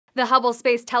The Hubble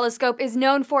Space Telescope is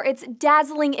known for its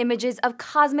dazzling images of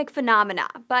cosmic phenomena,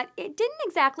 but it didn't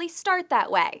exactly start that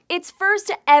way. Its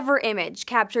first ever image,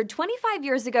 captured 25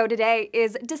 years ago today,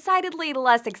 is decidedly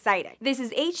less exciting. This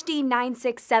is HD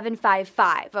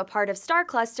 96755, a part of star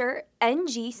cluster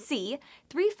NGC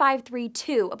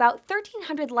 3532, about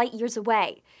 1,300 light-years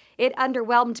away. It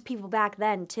underwhelmed people back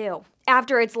then, too.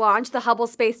 After its launch, the Hubble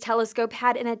Space Telescope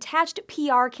had an attached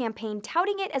PR campaign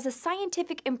touting it as a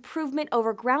scientific improvement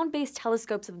over ground-based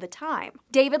telescopes of the time.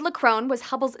 David Leckrone was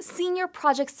Hubble's senior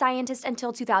project scientist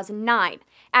until 2009.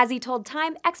 As he told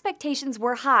Time, expectations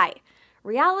were high.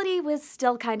 Reality was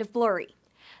still kind of blurry.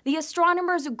 The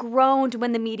astronomers groaned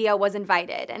when the media was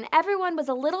invited, and everyone was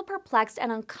a little perplexed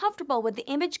and uncomfortable when the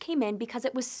image came in because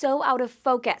it was so out of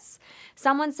focus.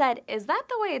 Someone said, "Is that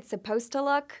the way it's supposed to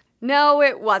look?" No,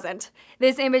 it wasn't.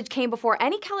 This image came before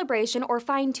any calibration or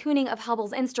fine-tuning of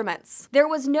Hubble's instruments. There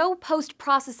was no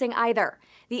post-processing either.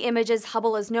 The images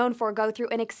Hubble is known for go through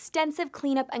an extensive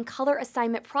cleanup and color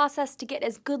assignment process to get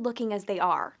as good-looking as they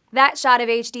are. That shot of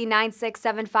HD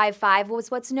 96755 was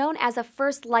what's known as a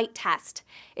first light test.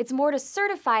 It's more to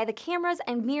certify the cameras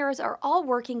and mirrors are all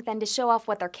working than to show off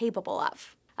what they're capable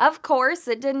of. Of course,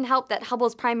 it didn't help that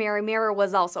Hubble's primary mirror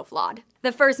was also flawed.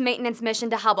 The first maintenance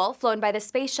mission to Hubble, flown by the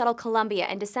Space Shuttle Columbia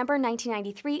in December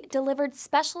 1993, delivered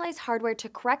specialized hardware to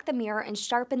correct the mirror and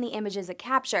sharpen the images it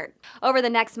captured. Over the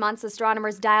next months,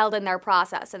 astronomers dialed in their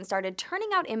process and started turning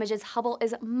out images Hubble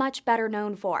is much better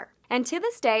known for. And to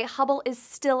this day, Hubble is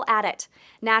still at it.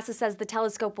 NASA says the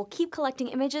telescope will keep collecting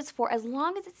images for as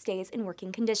long as it stays in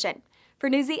working condition. For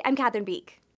Newsy, I'm Catherine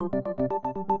Beek.